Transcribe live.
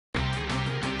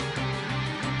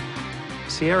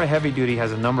Sierra Heavy Duty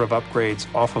has a number of upgrades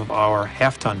off of our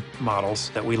half-ton models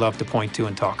that we love to point to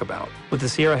and talk about. With the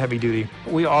Sierra Heavy Duty,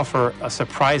 we offer a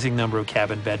surprising number of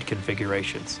cabin bed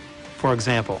configurations. For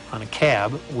example, on a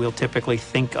cab, we'll typically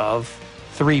think of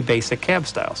 3 basic cab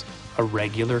styles: a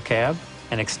regular cab,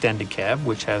 an extended cab,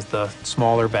 which has the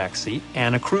smaller back seat,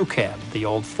 and a crew cab, the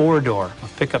old 4-door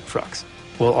of pickup trucks.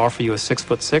 We'll offer you a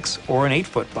 6'6" or an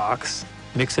 8-foot box,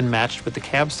 mix and matched with the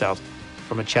cab styles.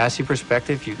 From a chassis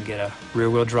perspective, you can get a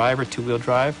rear-wheel drive or 2-wheel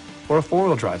drive or a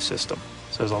 4-wheel drive system.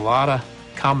 So there's a lot of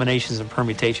combinations and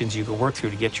permutations you can work through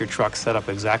to get your truck set up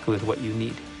exactly with what you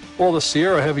need. Well, the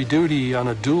Sierra Heavy Duty on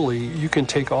a dually, you can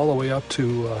take all the way up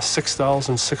to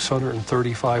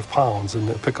 6,635 pounds in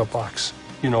the pickup box.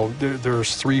 You know,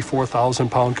 there's 4,000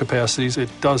 pound capacities. It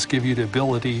does give you the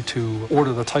ability to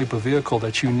order the type of vehicle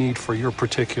that you need for your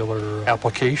particular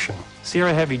application.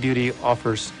 Sierra Heavy Duty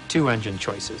offers 2 engine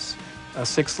choices. A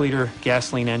 6-liter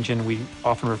gasoline engine we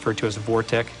often refer to as a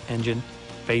Vortec engine,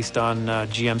 based on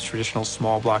GM's traditional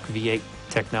small block V8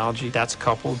 technology. That's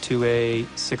coupled to a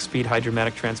 6-speed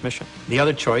hydromatic transmission. The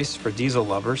other choice for diesel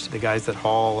lovers, the guys that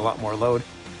haul a lot more load,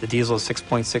 the diesel is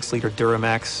 6.6-liter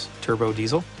Duramax turbo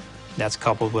diesel. That's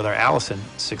coupled with our Allison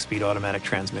 6-speed automatic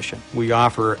transmission. We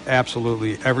offer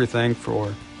absolutely everything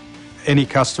for any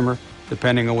customer,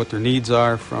 depending on what their needs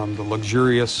are, from the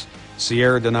luxurious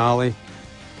Sierra Denali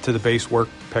to the base work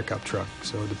pickup truck.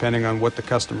 So depending on what the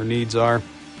customer needs are,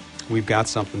 we've got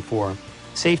something for them.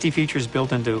 Safety features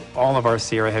built into all of our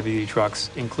Sierra heavy-duty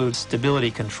trucks include stability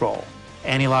control,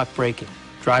 anti-lock braking,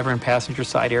 driver and passenger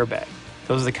side airbag.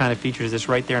 Those are the kind of features that's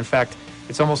right there. In fact,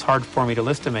 it's almost hard for me to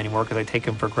list them anymore because I take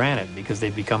them for granted because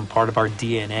they've become part of our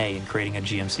DNA in creating a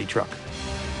GMC truck.